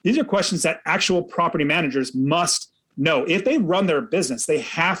questions. These are questions that actual property managers must know. If they run their business, they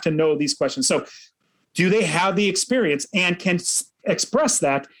have to know these questions. So do they have the experience and can express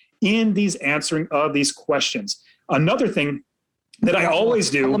that in these answering of these questions? Another thing that I always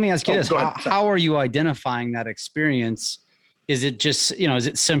do. Let me ask you this. How are you identifying that experience? Is it just, is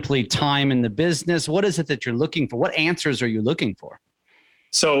it simply time in the business? What is it that you're looking for? What answers are you looking for?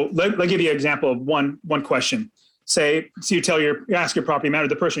 So let me give you an example of one question. Say, so you ask your property manager,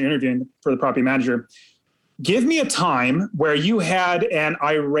 the person you're interviewing for the property manager, give me a time where you had an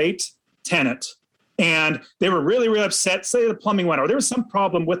irate tenant and they were really, really upset. Say the plumbing went out, or there was some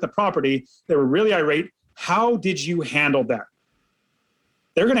problem with the property. They were really irate. How did you handle that?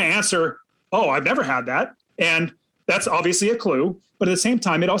 They're going to answer, oh, I've never had that. And that's obviously a clue. But at the same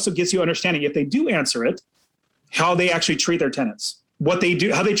time, it also gives you understanding, if they do answer it, how they actually treat their tenants, what they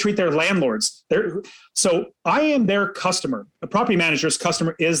do, how they treat their landlords. So I am their customer. The property manager's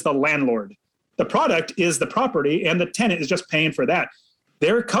customer is the landlord. The product is the property, and the tenant is just paying for that.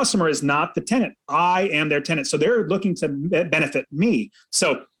 Their customer is not the tenant. I am their tenant. So they're looking to benefit me.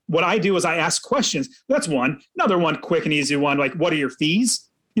 So what I do is I ask questions. That's one. Another one, quick and easy one, like, what are your fees?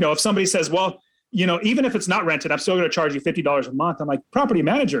 If somebody says, well, even if it's not rented, I'm still going to charge you $50 a month. I'm like, property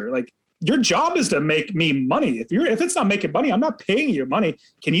manager, like, your job is to make me money. If it's not making money, I'm not paying you money.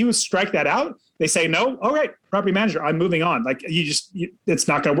 Can you strike that out? They say no. All right, property manager, I'm moving on. Like, it's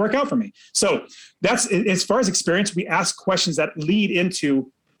not going to work out for me. So that's, as far as experience, we ask questions that lead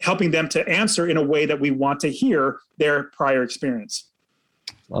into helping them to answer in a way that we want to hear their prior experience.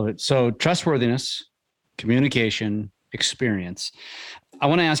 Love it. So trustworthiness, communication, experience. I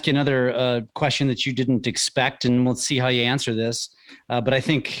want to ask you another question that you didn't expect, and we'll see how you answer this. But I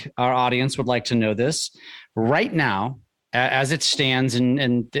think our audience would like to know this. Right now, as it stands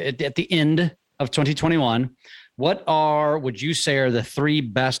and at the end of 2021, what would you say are the 3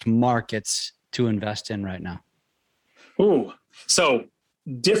 best markets to invest in right now? Ooh, so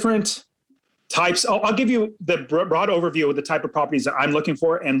different types. I'll give you the broad overview of the type of properties that I'm looking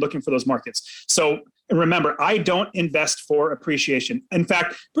for and looking for those markets. So remember, I don't invest for appreciation. In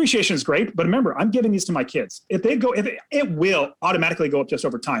fact, appreciation is great, but remember, I'm giving these to my kids. It will automatically go up just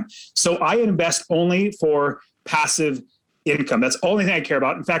over time. So I invest only for passive income. That's the only thing I care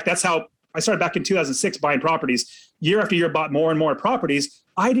about. In fact, that's how I started back in 2006 buying properties. Year after year, bought more and more properties.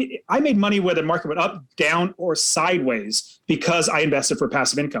 I made money whether the market went up, down, or sideways because I invested for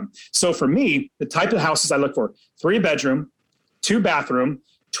passive income. So for me, the type of houses I look for: 3-bedroom, 2-bathroom,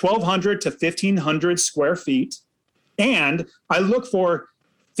 1,200 to 1,500 square feet. And I look for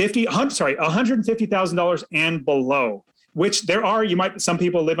 $150,000 and below. which some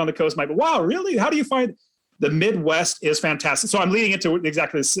people live on the coast might be, wow, really? How do you find the Midwest is fantastic? So I'm leading into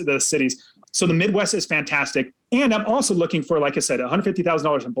exactly the cities. So the Midwest is fantastic. And I'm also looking for, like I said,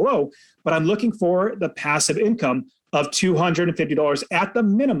 $150,000 and below, but I'm looking for the passive income of $250 at the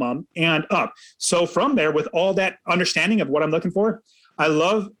minimum and up. So from there, with all that understanding of what I'm looking for, I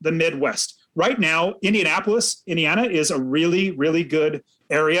love the Midwest. Right now, Indianapolis, Indiana is a really, really good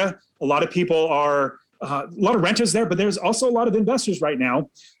area. A lot of people are, a lot of renters there, but there's also a lot of investors right now.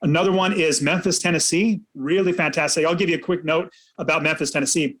 Another one is Memphis, Tennessee, really fantastic. I'll give you a quick note about Memphis,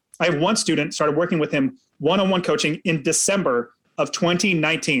 Tennessee. I have one student, started working with him one-on-one coaching in December of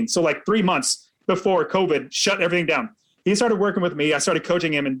 2019. So like 3 months before COVID shut everything down. He started working with me. I started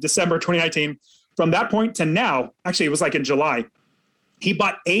coaching him in December 2019. From that point to now, actually it was like in July, he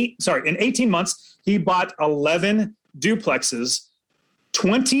bought in 18 months, he bought 11 duplexes,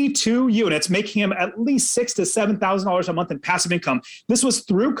 22 units, making him at least $6,000 to $7,000 a month in passive income. This was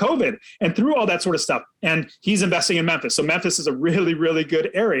through COVID and through all that sort of stuff. And he's investing in Memphis. So Memphis is a really, really good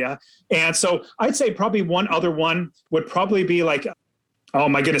area. And so I'd say probably one other one would probably be like, oh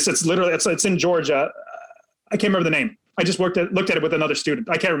my goodness, it's in Georgia. I can't remember the name. I just looked at it with another student.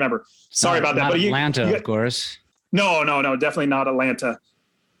 I can't remember. Sorry about that. But Atlanta, of course. No, definitely not Atlanta.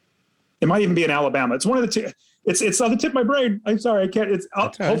 It might even be in Alabama. It's one of the two. It's on the tip of my brain. I'm sorry, I can't.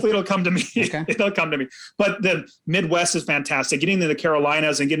 Hopefully it'll come to me. Okay. It'll come to me. But the Midwest is fantastic. Getting into the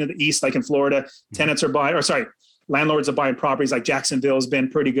Carolinas and getting to the East, like in Florida, landlords are buying properties. Like Jacksonville has been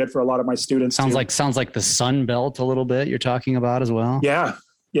pretty good for a lot of my students. Sounds like the Sun Belt a little bit. You're talking about as well.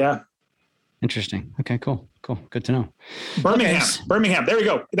 Yeah. Interesting. Okay, cool. Good to know. Birmingham. There you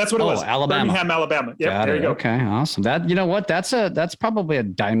go. That's what it was. Alabama. Birmingham, Alabama. Yeah, there you go. Okay, awesome. That, you know what? That's probably a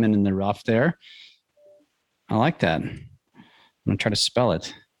diamond in the rough there. I like that. I'm gonna try to spell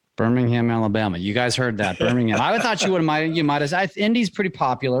it. Birmingham, Alabama. You guys heard that, Birmingham. I thought you might have. Indy's pretty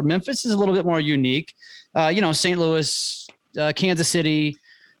popular. Memphis is a little bit more unique. St. Louis, Kansas City.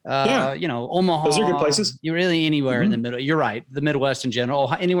 Omaha. Those are good places. You're really anywhere in the middle. You're right. The Midwest in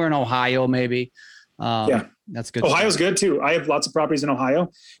general. Anywhere in Ohio, maybe. That's good. Ohio's good too. I have lots of properties in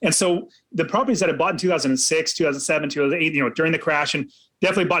Ohio. And so the properties that I bought in 2006, 2007, 2008, during the crash, and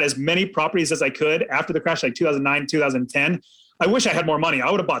definitely bought as many properties as I could after the crash, like 2009, 2010. I wish I had more money.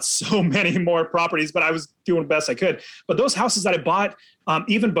 I would have bought so many more properties, but I was doing the best I could. But those houses that I bought,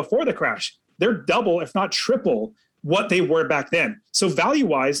 even before the crash, they're double, if not triple what they were back then. So value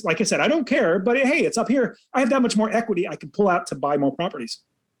wise, like I said, I don't care, but hey, it's up here. I have that much more equity I can pull out to buy more properties.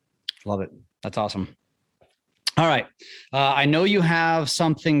 Love it. That's awesome. All right. I know you have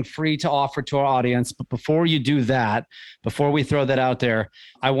something free to offer to our audience, but before you do that, before we throw that out there,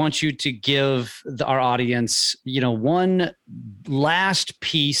 I want you to give our audience, one last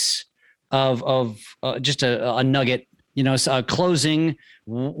piece of just a nugget, a closing.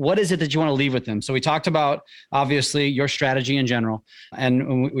 What is it that you want to leave with them? So we talked about, obviously, your strategy in general.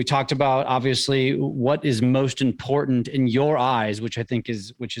 And we talked about, obviously, what is most important in your eyes, which I think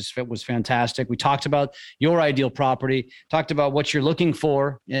was fantastic. We talked about your ideal property, talked about what you're looking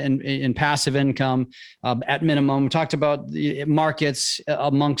for in passive income at minimum. We talked about the markets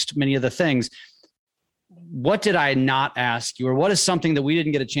amongst many other things. What did I not ask you, or what is something that we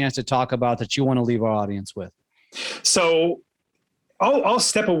didn't get a chance to talk about that you want to leave our audience with? So I'll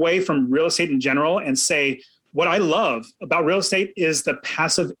step away from real estate in general and say what I love about real estate is the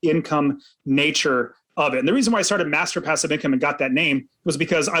passive income nature of it. And the reason why I started Master Passive Income and got that name was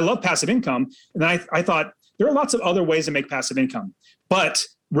because I love passive income. And then I thought there are lots of other ways to make passive income, but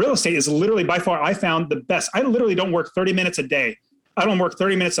real estate is literally by far, I found the best. I literally don't work 30 minutes a day. I don't work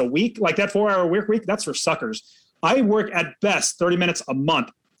 30 minutes a week. Like that 4-hour work week, that's for suckers. I work at best 30 minutes a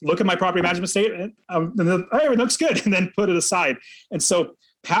month. Look at my property management statement. It looks good, and then put it aside. And so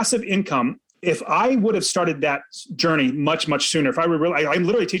passive income, if I would have started that journey much, much sooner, if I were really, I'm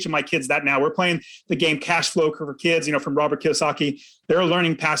literally teaching my kids that now. We're playing the game Cash Flow for Kids, from Robert Kiyosaki. They're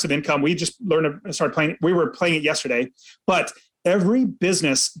learning passive income. We just started playing. We were playing it yesterday. But every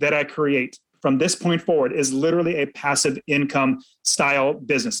business that I create from this point forward is literally a passive income style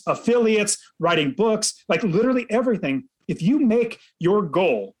business. Affiliates, writing books, like literally everything. If you make your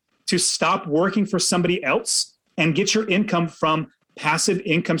goal to stop working for somebody else and get your income from passive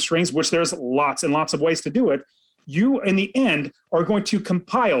income streams, which there's lots and lots of ways to do it, you in the end are going to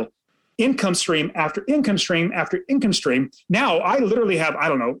compile income stream after income stream after income stream. Now I literally have,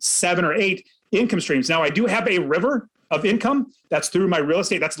 7 or 8 income streams. Now I do have a river of income that's through my real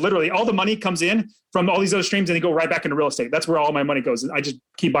estate. That's literally all the money comes in from all these other streams and they go right back into real estate. That's where all my money goes. I just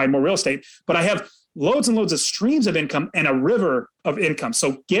keep buying more real estate, but I have loads and loads of streams of income and a river of income.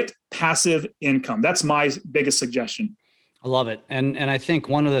 So get passive income. That's my biggest suggestion. I love it. And I think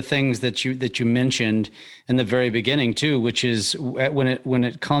one of the things that you mentioned in the very beginning too, which is when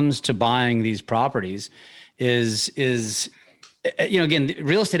it comes to buying these properties is again,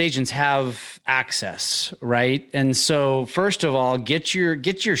 real estate agents have access, right? And so first of all, get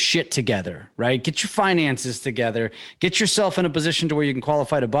your shit together, right? Get your finances together, get yourself in a position to where you can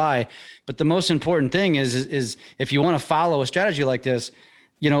qualify to buy. But the most important thing is if you want to follow a strategy like this,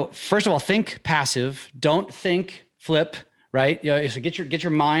 first of all, think passive, don't think flip. Right. So get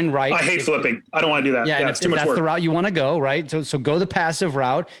your mind right. I hate flipping. I don't want to do that. Yeah. It's too much work. That's the route you want to go. Right. So go the passive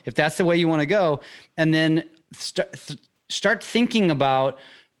route if that's the way you want to go. And then start thinking about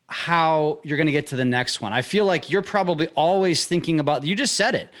how you're going to get to the next one. I feel like you're probably always thinking about, you just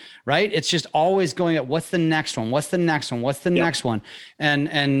said it, right? It's just always going at what's the next one? What's the next one? What's the next one?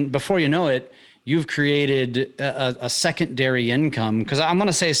 And before you know it, you've created a secondary income. Because I'm going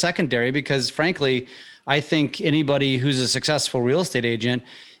to say secondary because frankly, I think anybody who's a successful real estate agent,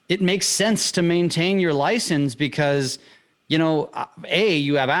 it makes sense to maintain your license because, A,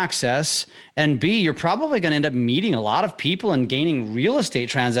 you have access, and B, you're probably going to end up meeting a lot of people and gaining real estate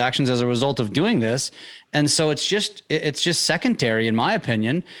transactions as a result of doing this. And so it's just secondary, in my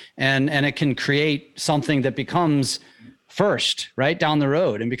opinion, and it can create something that becomes first, right down the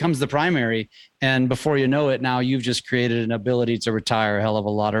road and becomes the primary. And before you know it, now you've just created an ability to retire a hell of a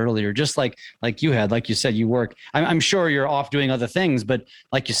lot earlier, just like you had, like you said, you work. I'm sure you're off doing other things, but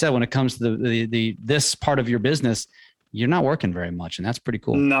like you said, when it comes to this part of your business, you're not working very much, and that's pretty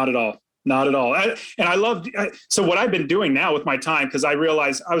cool. Not at all. Not at all. I love, so what I've been doing now with my time, because I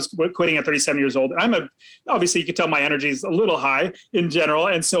realized I was quitting at 37 years old. Obviously you can tell my energy is a little high in general.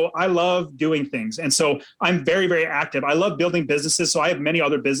 And so I love doing things. And so I'm very, very active. I love building businesses. So I have many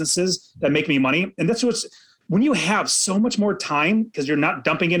other businesses that make me money. And that's when you have so much more time, because you're not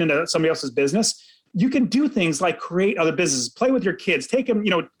dumping it into somebody else's business, you can do things like create other businesses, play with your kids, take them,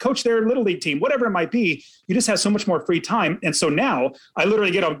 coach their little league team, whatever it might be. You just have so much more free time. And so now I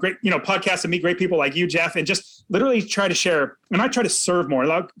literally get on great, podcasts and meet great people like you, Jeff, and just literally try to share. And I try to serve more.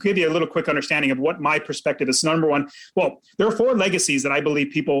 I'll give you a little quick understanding of what my perspective is. Number one, well, there are 4 legacies that I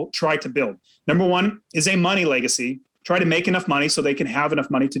believe people try to build. Number one is a money legacy. Try to make enough money so they can have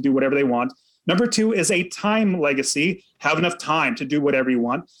enough money to do whatever they want. Number 2 is a time legacy. Have enough time to do whatever you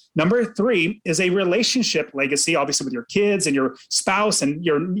want. Number 3 is a relationship legacy, obviously with your kids and your spouse and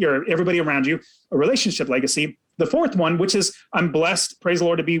your everybody around you, a relationship legacy. The 4th one, which is I'm blessed, praise the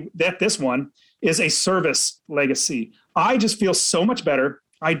Lord, to be that this one, is a service legacy. I just feel so much better.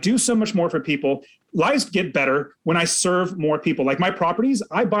 I do so much more for people. Lives get better when I serve more people. Like my properties,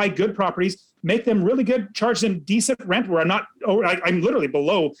 I buy good properties, make them really good, charge them decent rent where I'm literally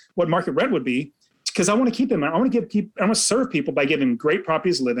below what market rent would be, because I want to keep them. I want to serve people by giving ggreat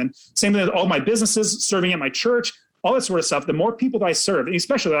properties to live in. Same with all my businesses, serving at my church, all that sort of stuff. The more people that I serve, and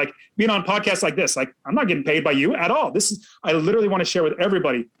especially like being on podcasts like this, like I'm not getting paid by you at all. I literally want to share with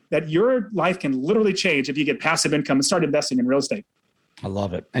everybody that your life can literally change if you get passive income and start investing in real estate. I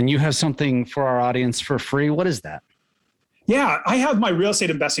love it. And you have something for our audience for free. What is that? Yeah, I have my real estate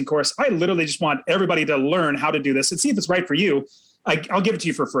investing course. I literally just want everybody to learn how to do this and see if it's right for you. I'll give it to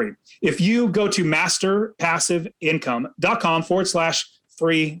you for free. If you go to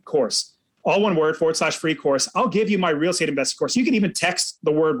masterpassiveincome.com/free course, all one word /free course, I'll give you my real estate investing course. You can even text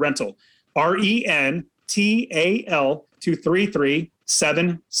the word rental, RENTAL to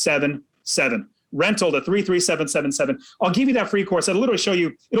 33777. Rental to 33777. I'll give you that free course. It'll literally show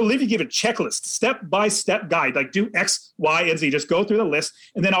you, it'll leave you give a checklist, step-by-step guide, like do X, Y, and Z. Just go through the list.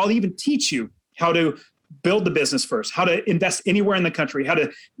 And then I'll even teach you how to build the business first, how to invest anywhere in the country, how to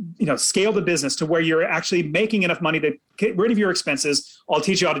scale the business to where you're actually making enough money to get rid of your expenses. I'll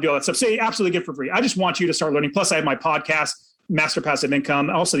teach you how to do all that stuff. So absolutely get for free. I just want you to start learning. Plus I have my podcast, Master Passive Income,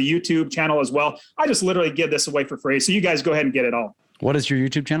 also the YouTube channel as well. I just literally give this away for free. So you guys go ahead and get it all. What is your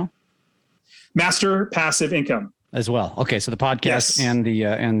YouTube channel? Master Passive Income as well. Okay. So the podcast and the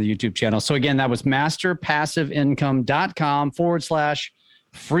YouTube channel. So again, that was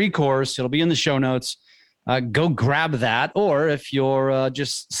masterpassiveincome.com/free course. It'll be in the show notes. Go grab that. Or if you're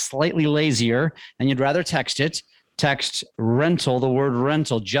just slightly lazier and you'd rather text rental, the word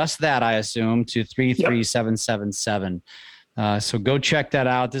rental, just that, I assume, to 33777. So go check that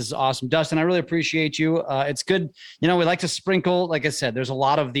out. This is awesome. Dustin, I really appreciate you. It's good. We like to sprinkle, like I said, there's a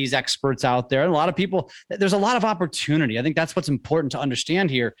lot of these experts out there and a lot of people, there's a lot of opportunity. I think that's what's important to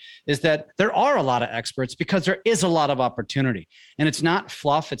understand here is that there are a lot of experts because there is a lot of opportunity and it's not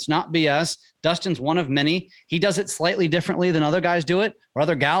fluff. It's not BS. Dustin's one of many. He does it slightly differently than other guys do it or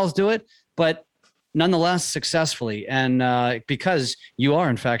other gals do it, but nonetheless successfully. And because you are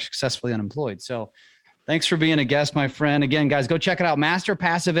in fact successfully unemployed. So Thanks for being a guest, my friend. Again, guys, go check it out.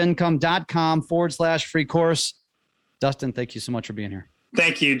 masterpassiveincome.com/free course. Dustin, thank you so much for being here.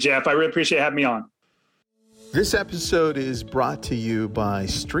 Thank you, Jeff. I really appreciate having me on. This episode is brought to you by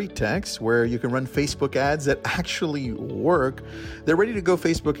StreetText, where you can run Facebook ads that actually work. They're ready to go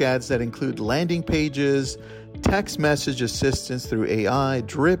Facebook ads that include landing pages, text message assistance through AI,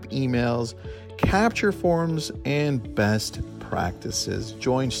 drip emails, capture forms, and best practices.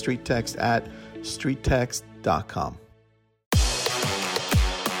 Join StreetText at streettext.com.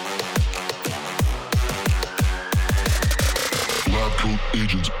 Lab Coat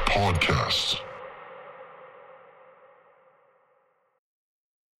Agents Podcast.